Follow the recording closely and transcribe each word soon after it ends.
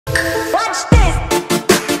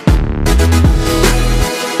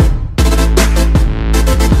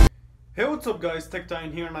What's up guys,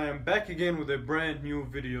 TechTitan here, and I am back again with a brand new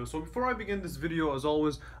video. So before I begin this video, as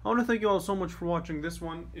always, I want to thank you all so much for watching this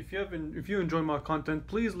one. If you enjoy my content,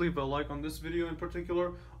 please leave a like on this video in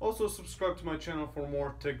particular. Also subscribe to my channel for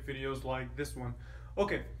more tech videos like this one.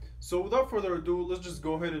 Okay, so without further ado, let's just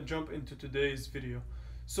go ahead and jump into today's video.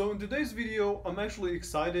 So in today's video, I'm actually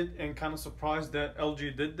excited and kind of surprised that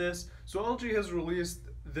LG did this. So LG has released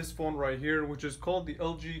this phone right here, which is called the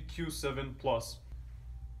LG Q7 Plus.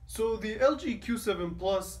 So the LG Q7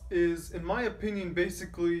 Plus is, in my opinion,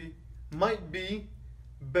 basically might be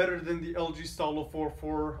better than the LG Stylo 4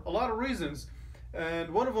 for a lot of reasons. And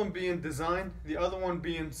one of them being design, the other one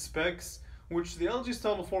being specs, which the LG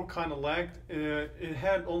Stylo 4 kind of lacked. It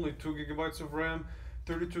had only 2 GB of RAM,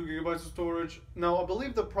 32 GB of storage. Now I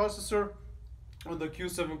believe the processor on the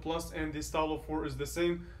Q7 Plus and the Stylo 4 is the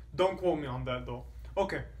same. Don't quote me on that though.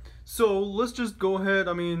 Okay, so let's just go ahead.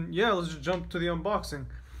 Let's just jump to the unboxing.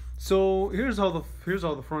 So here's how the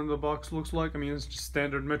front of the box looks like. It's just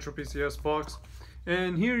standard Metro PCS box,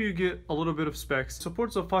 and here you get a little bit of specs.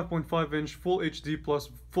 Supports a 5.5-inch Full HD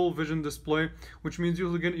plus full vision display, which means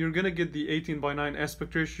you're gonna get the 18:9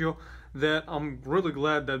 aspect ratio that I'm really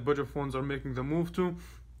glad that budget phones are making the move to.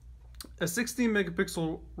 A 16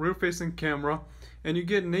 megapixel rear-facing camera, and you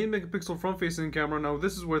get an 8 megapixel front-facing camera. Now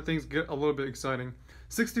this is where things get a little bit exciting.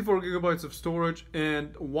 64 gigabytes of storage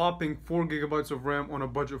and whopping 4 gigabytes of RAM on a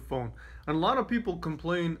budget phone. And a lot of people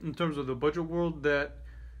complain in terms of the budget world that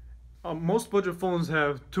most budget phones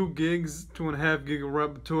have 2 gigs, 2.5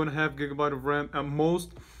 gigabyte of RAM at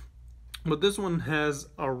most. But this one has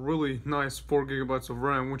a really nice 4 gigabytes of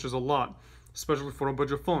RAM, which is a lot, especially for a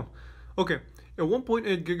budget phone. Okay, a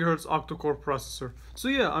 1.8 gigahertz octa-core processor. So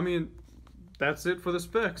yeah, that's it for the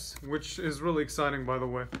specs, which is really exciting, by the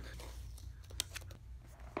way.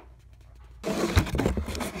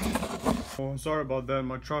 Oh, sorry about that,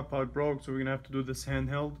 my tripod broke, so we're gonna have to do this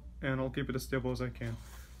handheld, and I'll keep it as stable as I can.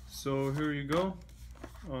 So here you go.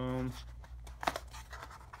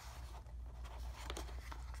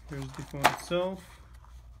 Here's the phone itself.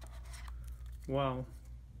 Wow,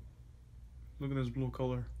 look at this blue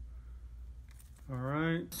color.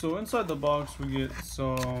 Alright, so inside the box we get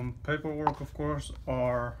some paperwork, of course,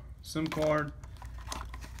 our SIM card,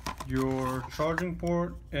 your charging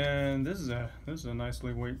port, and this is a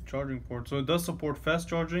nicely weighted charging port. So it does support fast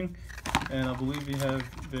charging, and I believe you have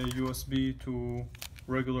the USB to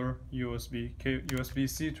regular USB,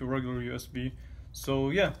 USB-C to regular USB.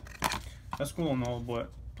 So yeah, that's cool and all,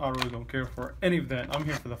 but I really don't care for any of that. I'm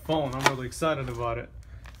here for the phone. I'm really excited about it.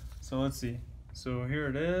 So let's see. So here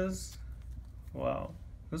it is. Wow,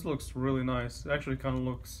 this looks really nice. It actually kind of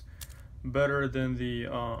looks better than the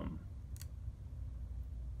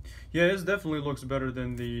yeah, it definitely looks better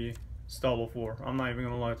than the Stylo 4. I'm not even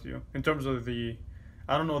gonna lie to you. In terms of the,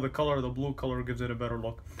 I don't know, the color, the blue color gives it a better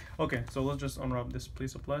look. Okay, so let's just unwrap this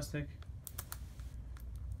piece of plastic.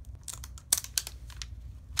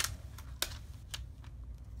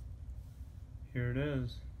 Here it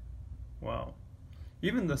is. Wow.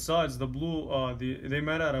 Even the sides, the blue, they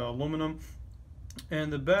made out of aluminum,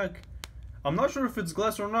 and the back, I'm not sure if it's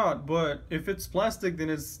glass or not, but if it's plastic, then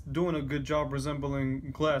it's doing a good job resembling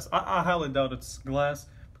glass. I highly doubt it's glass,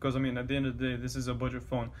 because at the end of the day, this is a budget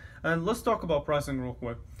phone. And let's talk about pricing real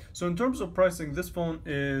quick. So in terms of pricing, this phone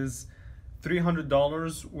is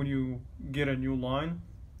 $300 when you get a new line.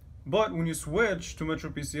 But when you switch to Metro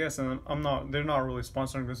PCS, and they're not really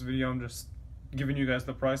sponsoring this video, I'm just giving you guys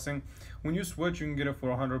the pricing. When you switch, you can get it for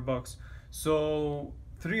 $100. So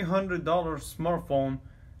 $300 smartphone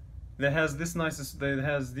that has these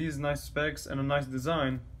nice specs and a nice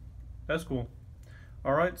design. That's cool.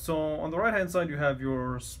 Alright, so on the right hand side you have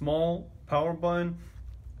your small power button,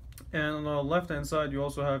 and on the left hand side you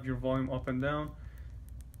also have your volume up and down,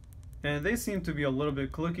 and they seem to be a little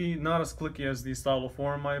bit clicky, not as clicky as the Stylo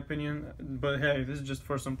 4 in my opinion, but hey, this is just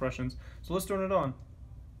first impressions. So let's turn it on.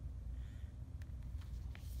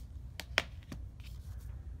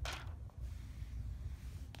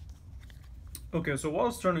 Okay, so while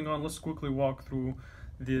it's turning on, let's quickly walk through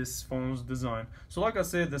this phone's design. So like I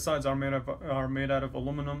said, the sides are made out of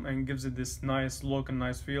aluminum and gives it this nice look and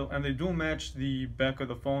nice feel, and they do match the back of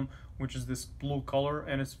the phone, which is this blue color,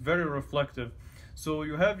 and it's very reflective. So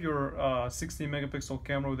you have your 16 megapixel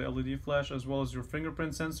camera with the LED flash, as well as your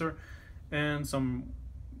fingerprint sensor, and some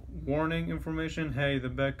warning information. Hey, the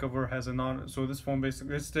back cover has so this phone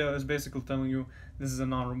is basically telling you this is a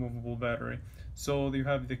non-removable battery. So you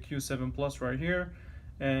have the Q7 Plus right here,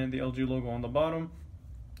 and the LG logo on the bottom.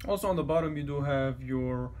 Also on the bottom you do have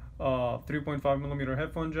your 3.5mm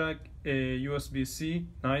headphone jack, a USB-C,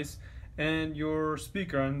 nice, and your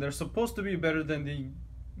speaker, and they're supposed to be better than the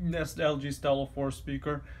That's the LG Stylo 4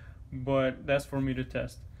 speaker, but that's for me to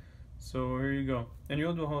test. So here you go. And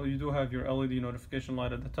you do have your LED notification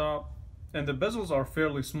light at the top, and the bezels are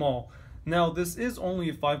fairly small. Now this is only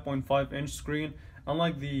a 5.5 inch screen,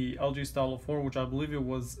 unlike the LG Stylo 4, which I believe it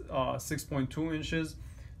was 6.2 inches.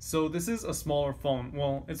 So this is a smaller phone.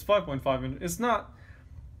 Well, it's 5.5 inch. It's not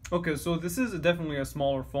okay. So this is definitely a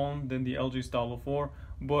smaller phone than the LG Stylo 4.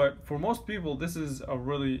 But for most people, this is a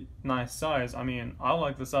really nice size. I mean, I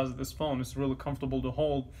like the size of this phone. It's really comfortable to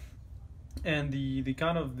hold, and the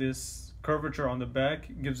kind of this curvature on the back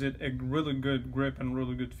gives it a really good grip and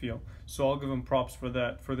really good feel. So I'll give them props for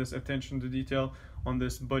that, for this attention to detail on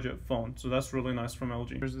this budget phone. So that's really nice from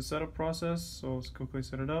LG. Here's the setup process. So let's quickly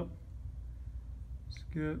set it up. It's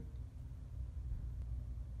good.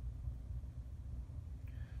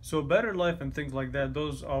 So battery life and things like that,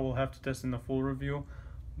 those I will have to test in the full review.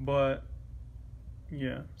 But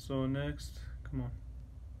yeah, so next, come on.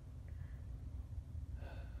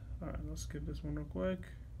 Alright, let's skip this one real quick.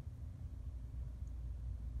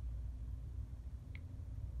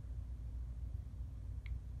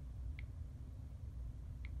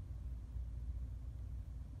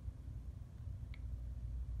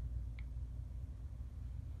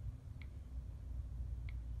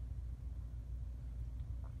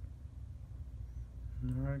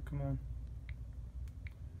 Alright, come on.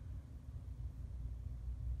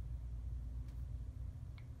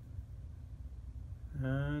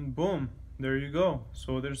 And boom, there you go.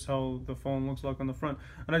 So there's how the phone looks like on the front.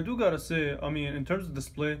 And I do gotta say, I mean, in terms of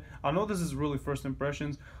display, I know this is really first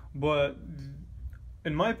impressions, but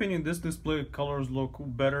in my opinion, this display colors look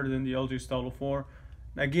better than the LG Stylo 4.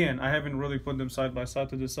 Again, I haven't really put them side by side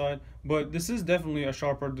to decide, but this is definitely a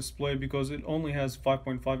sharper display because it only has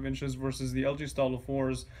 5.5 inches versus the LG Stylo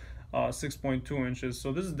 4's 6.2 inches.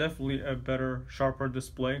 So this is definitely a better, sharper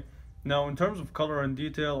display. Now, in terms of color and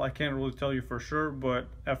detail, I can't really tell you for sure, but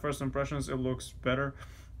at first impressions, it looks better.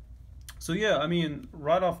 So yeah, I mean,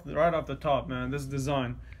 right off the top, man, this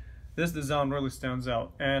design really stands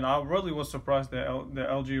out, and I really was surprised that the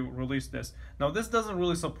LG released this. Now, this doesn't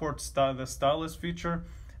really support the stylus feature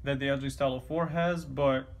that the LG Stylo 4 has,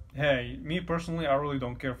 but hey, me personally, I really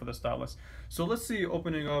don't care for the stylus. So let's see,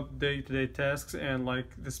 opening up day-to-day tasks and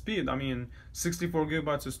like the speed. I mean, 64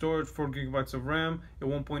 gigabytes of storage, 4 gigabytes of RAM, a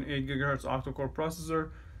 1.8 gigahertz octa-core processor.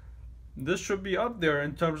 This should be up there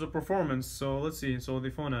in terms of performance. So let's see. So the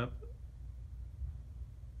phone app.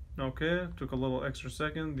 Okay, took a little extra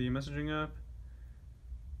second. The messaging app.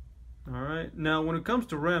 Alright, now when it comes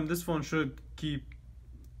to RAM, this phone should keep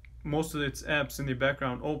most of its apps in the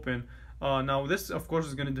background open. Now this of course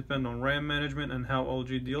is going to depend on RAM management and how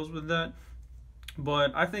LG deals with that,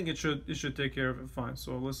 but I think it should take care of it fine.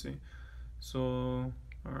 So let's see. So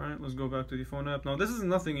alright, let's go back to the phone app. Now this is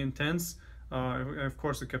nothing intense. Of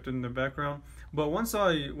course it kept it in the background, but once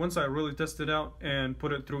I really tested out and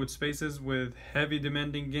put it through its paces with heavy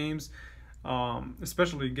demanding games,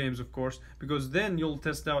 especially games of course, because then you'll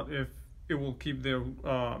test out if it will keep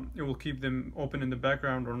them open in the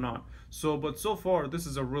background or not. So but so far this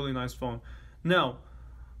is a really nice phone. Now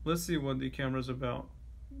let's see what the camera's about.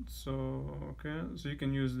 So okay, so you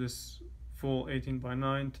can use this full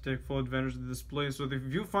 18:9 to take full advantage of the display. So the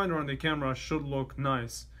viewfinder on the camera should look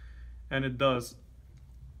nice, and it does.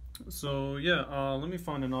 So yeah, let me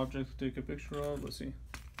find an object to take a picture of. Let's see,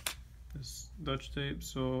 this Dutch tape.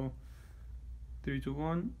 So 3, 2,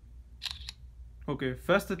 1. Okay,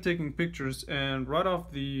 fast at taking pictures, and right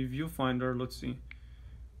off the viewfinder, let's see.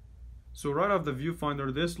 So right off the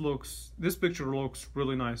viewfinder, this picture looks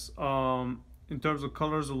really nice. In terms of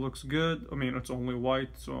colors, it looks good. I mean, it's only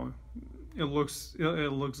white, so it looks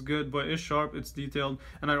good, but it's sharp, it's detailed,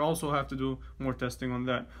 and I also have to do more testing on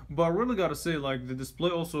that. But I really gotta say, like, the display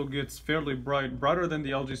also gets fairly brighter than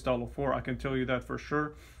the LG Stylo 4. I can tell you that for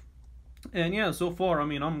sure. And yeah, so far, I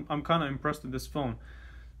mean, I'm kind of impressed with this phone.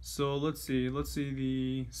 So let's see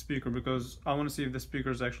the speaker, because I want to see if the speaker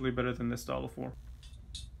is actually better than the Stylo 4.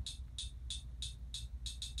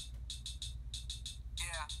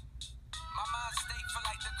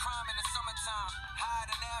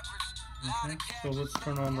 Okay, so let's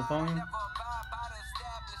turn on the volume.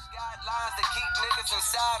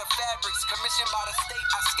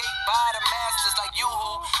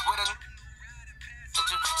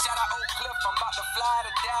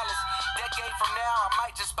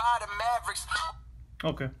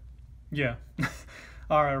 Okay, yeah.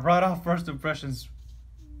 Alright, right off first impressions,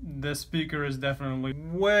 the speaker is definitely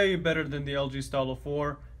way better than the LG Stylo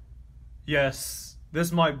 4. Yes,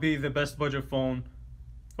 this might be the best budget phone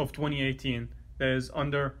of 2018 that is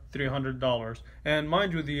under $300. And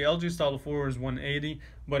mind you, the LG Stylo 4 is $180,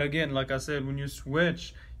 but again, like I said, when you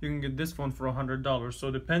switch, you can get this phone for $100.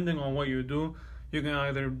 So depending on what you do, you can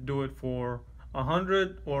either do it for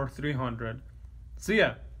 100 or 300. So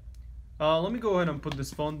yeah, let me go ahead and put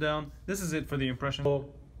this phone down. This is it for the impression.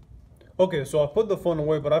 Okay, so I put the phone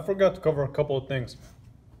away, but I forgot to cover a couple of things.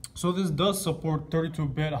 So this does support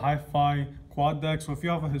 32-bit hi-fi quad deck. So if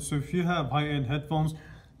you have high-end headphones,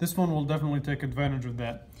 this phone will definitely take advantage of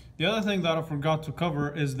that. The other thing that I forgot to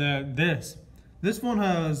cover is that this phone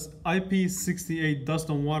has IP68 dust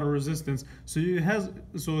and water resistance. So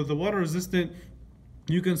the water resistant,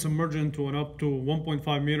 you can submerge into up to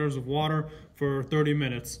 1.5 meters of water for 30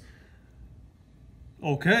 minutes.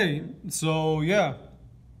 Okay, so yeah,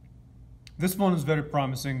 this phone is very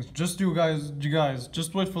promising. You guys,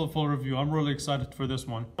 just wait for the full review. I'm really excited for this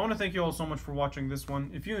one. I want to thank you all so much for watching this one.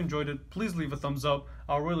 If you enjoyed it, please leave a thumbs up.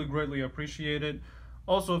 I'll really greatly appreciate it.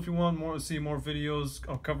 Also, if you want to see more videos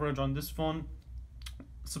or coverage on this phone,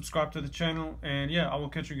 subscribe to the channel. And yeah, I will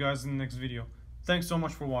catch you guys in the next video. Thanks so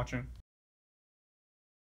much for watching.